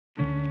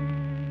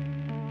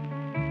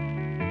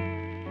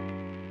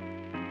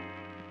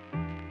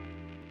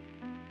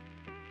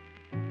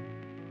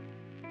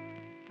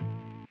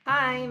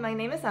Hi, my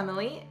name is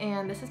Emily,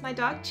 and this is my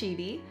dog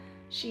Chibi.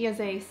 She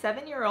is a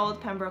 7-year-old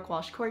Pembroke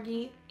Welsh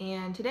Corgi,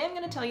 and today I'm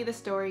going to tell you the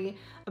story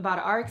about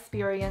our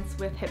experience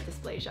with hip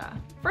dysplasia.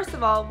 First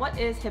of all, what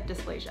is hip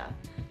dysplasia?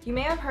 You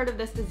may have heard of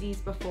this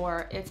disease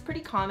before. It's pretty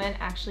common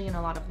actually in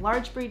a lot of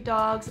large breed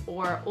dogs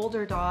or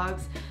older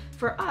dogs.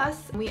 For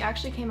us, we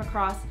actually came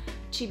across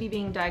Chibi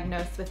being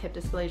diagnosed with hip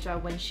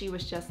dysplasia when she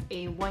was just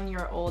a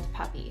 1-year-old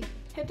puppy.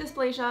 Hip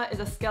dysplasia is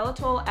a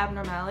skeletal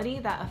abnormality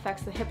that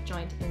affects the hip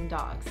joint in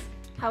dogs.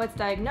 How it's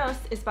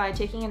diagnosed is by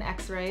taking an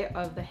x-ray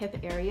of the hip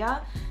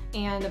area,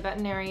 and the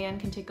veterinarian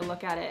can take a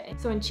look at it.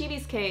 So in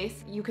Chibi's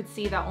case, you could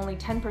see that only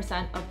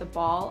 10% of the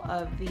ball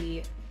of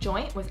the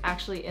joint was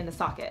actually in the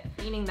socket,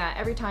 meaning that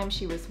every time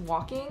she was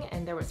walking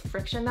and there was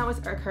friction that was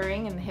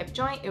occurring in the hip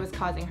joint, it was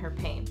causing her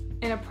pain.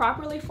 In a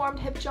properly formed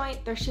hip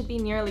joint, there should be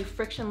nearly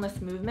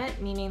frictionless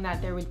movement, meaning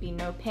that there would be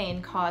no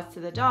pain caused to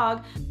the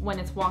dog when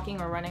it's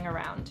walking or running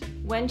around.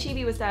 When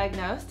Chibi was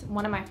diagnosed,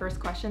 one of my first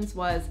questions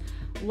was,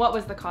 what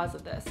was the cause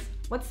of this?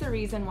 What's the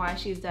reason why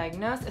she's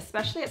diagnosed,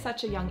 especially at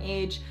such a young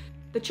age?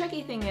 The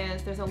tricky thing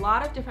is there's a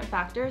lot of different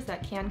factors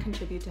that can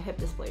contribute to hip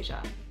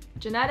dysplasia.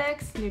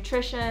 Genetics,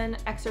 nutrition,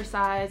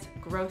 exercise,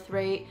 growth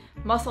rate,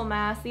 muscle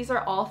mass, these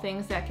are all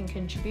things that can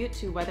contribute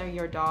to whether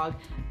your dog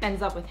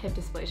ends up with hip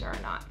dysplasia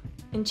or not.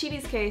 In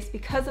Chibi's case,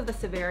 because of the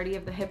severity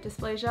of the hip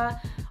dysplasia,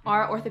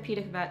 our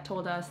orthopedic vet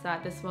told us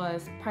that this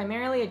was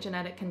primarily a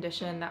genetic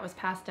condition that was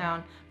passed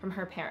down from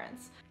her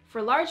parents.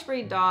 For large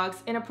breed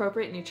dogs,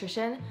 inappropriate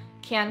nutrition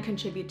can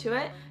contribute to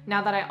it.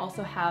 Now that I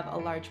also have a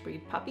large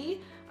breed puppy,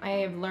 I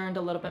have learned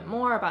a little bit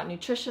more about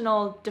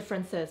nutritional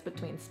differences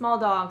between small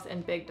dogs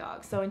and big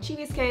dogs. So in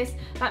Chibi's case,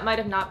 that might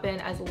have not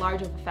been as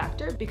large of a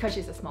factor because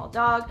she's a small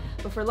dog,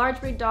 but for large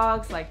breed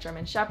dogs like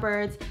German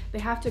Shepherds, they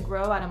have to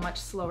grow at a much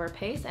slower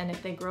pace, and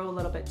if they grow a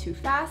little bit too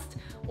fast,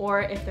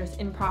 or if there's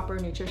improper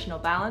nutritional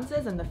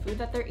balances in the food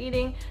that they're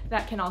eating,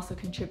 that can also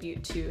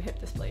contribute to hip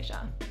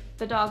dysplasia.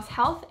 The dog's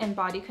health and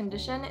body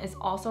condition is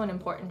also an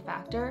important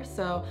factor,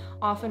 so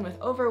often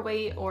with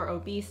overweight or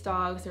obese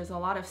dogs, there's a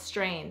lot of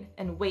strain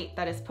and weight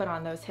that is put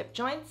on those hip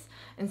joints,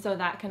 and so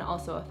that can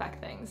also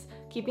affect things.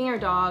 Keeping your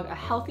dog a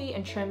healthy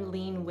and trimmed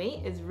lean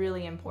weight is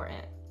really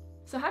important.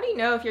 So how do you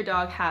know if your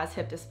dog has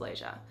hip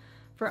dysplasia?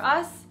 For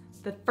us,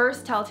 the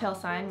first telltale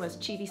sign was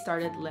Chibi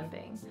started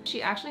limping.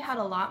 She actually had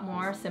a lot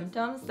more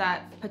symptoms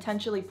that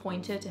potentially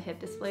pointed to hip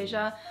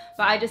dysplasia,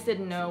 but I just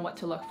didn't know what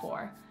to look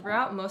for.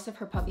 Throughout most of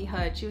her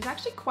puppyhood, she was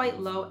actually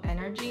quite low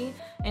energy,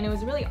 and it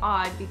was really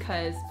odd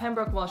because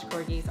Pembroke Welsh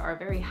Corgis are a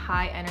very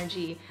high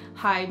energy,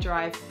 high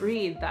drive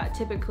breed that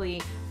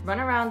typically run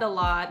around a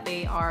lot.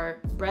 They are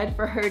bred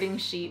for herding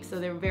sheep, so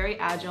they're very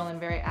agile and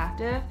very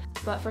active.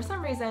 But for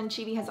some reason,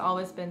 Chibi has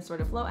always been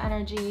sort of low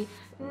energy,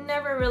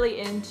 never really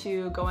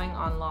into going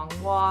on long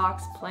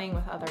walks, playing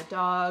with other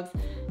dogs.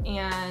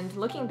 And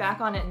looking back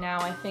on it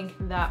now, I think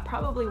that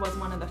probably was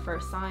one of the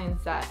first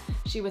signs that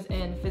she was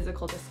in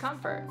physical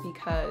discomfort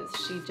because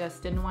she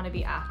just didn't want to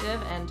be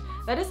active, and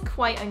that is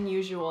quite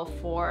unusual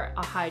for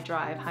a high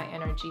drive, high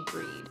energy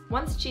breed.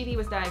 Once Chibi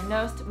was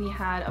diagnosed, we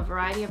had a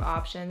variety of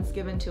options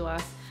given to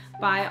us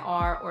by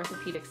our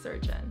orthopedic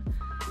surgeon.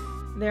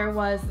 There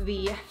was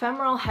the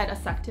femoral head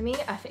osteotomy,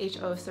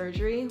 FHO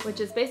surgery, which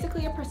is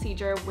basically a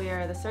procedure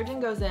where the surgeon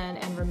goes in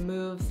and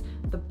removes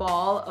the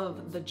ball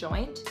of the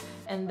joint,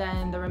 and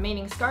then the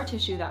remaining scar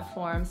tissue that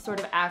forms sort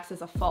of acts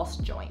as a false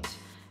joint.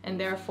 And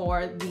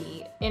therefore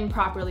the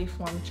improperly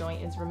formed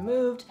joint is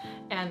removed,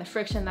 and the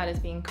friction that is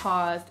being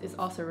caused is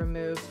also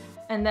removed,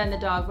 and then the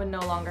dog would no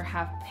longer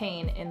have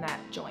pain in that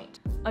joint.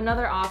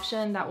 Another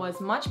option that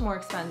was much more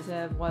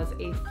expensive was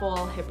a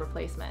full hip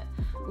replacement.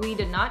 We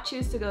did not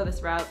choose to go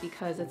this route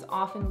because it's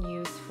often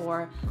used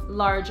for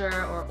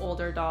larger or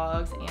older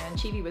dogs, and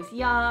Chibi was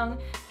young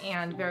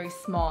and very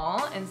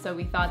small, and so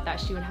we thought that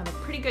she would have a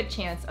pretty good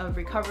chance of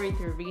recovery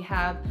through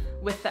rehab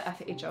with the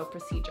FHO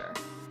procedure.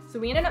 So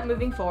we ended up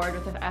moving forward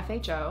with the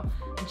FHO,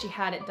 and she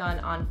had it done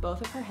on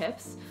both of her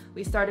hips.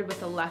 We started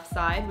with the left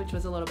side, which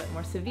was a little bit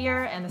more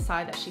severe, and the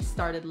side that she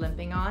started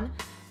limping on.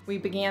 We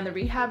began the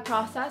rehab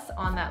process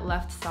on that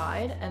left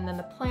side, and then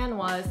the plan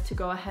was to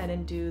go ahead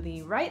and do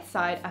the right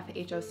side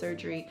FHO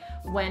surgery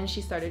when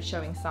she started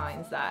showing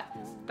signs that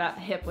that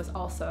hip was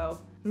also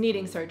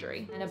needing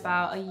surgery. And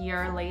about a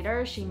year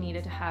later, she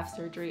needed to have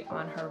surgery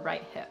on her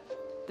right hip.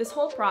 This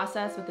whole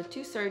process with the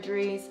 2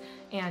 surgeries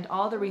and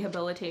all the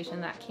rehabilitation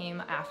that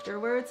came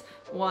afterwards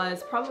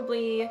was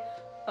probably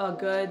a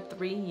good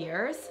 3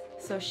 years.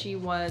 So she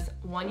was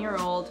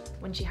 1-year-old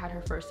when she had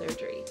her first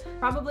surgery.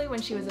 Probably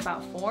when she was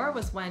about 4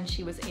 was when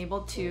she was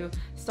able to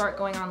start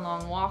going on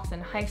long walks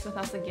and hikes with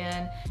us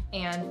again,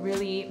 and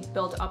really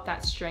built up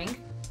that strength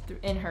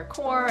in her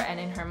core and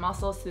in her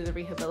muscles through the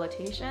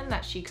rehabilitation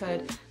that she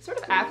could sort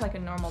of act like a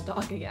normal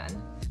dog again.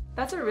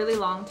 That's a really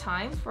long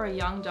time for a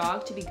young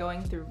dog to be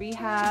going through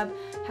rehab,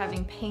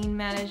 having pain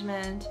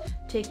management,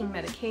 taking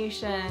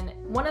medication.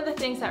 One of the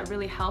things that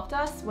really helped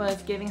us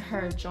was giving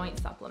her joint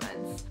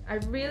supplements. I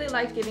really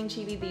liked giving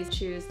Chibi these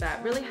chews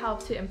that really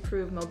help to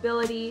improve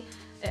mobility,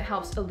 it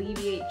helps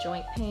alleviate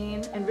joint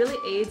pain, and really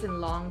aids in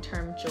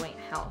long-term joint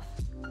health.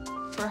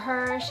 For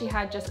her, she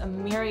had just a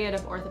myriad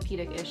of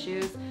orthopedic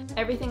issues.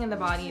 Everything in the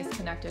body is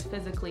connected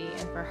physically,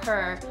 and for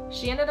her,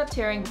 she ended up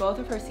tearing both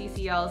of her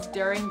CCLs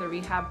during the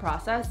rehab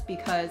process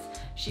because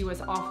she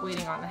was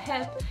off-weighting on the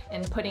hip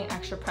and putting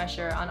extra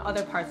pressure on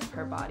other parts of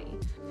her body.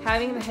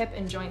 Having the hip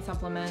and joint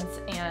supplements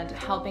and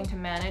helping to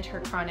manage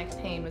her chronic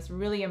pain was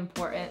really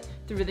important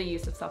through the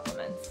use of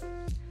supplements.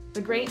 The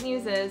great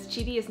news is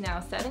Chibi is now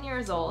 7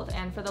 years old,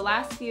 and for the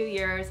last few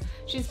years,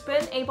 she's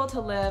been able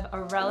to live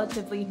a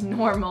relatively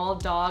normal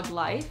dog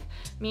life,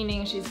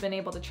 meaning she's been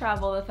able to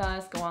travel with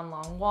us, go on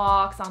long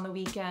walks on the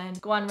weekend,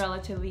 go on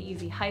relatively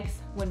easy hikes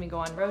when we go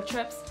on road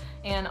trips,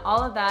 and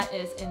all of that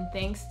is in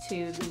thanks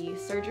to the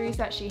surgeries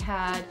that she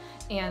had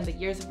and the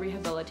years of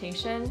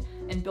rehabilitation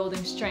and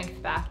building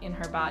strength back in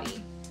her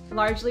body.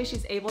 Largely,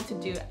 she's able to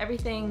do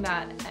everything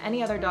that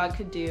any other dog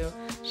could do.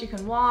 She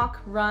can walk,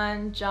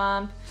 run,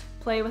 jump,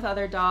 play with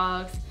other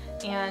dogs,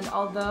 and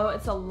although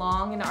it's a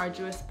long and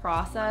arduous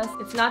process,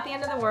 it's not the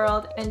end of the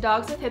world, and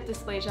dogs with hip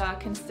dysplasia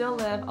can still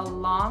live a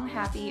long,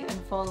 happy, and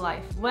full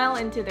life well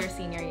into their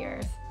senior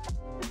years.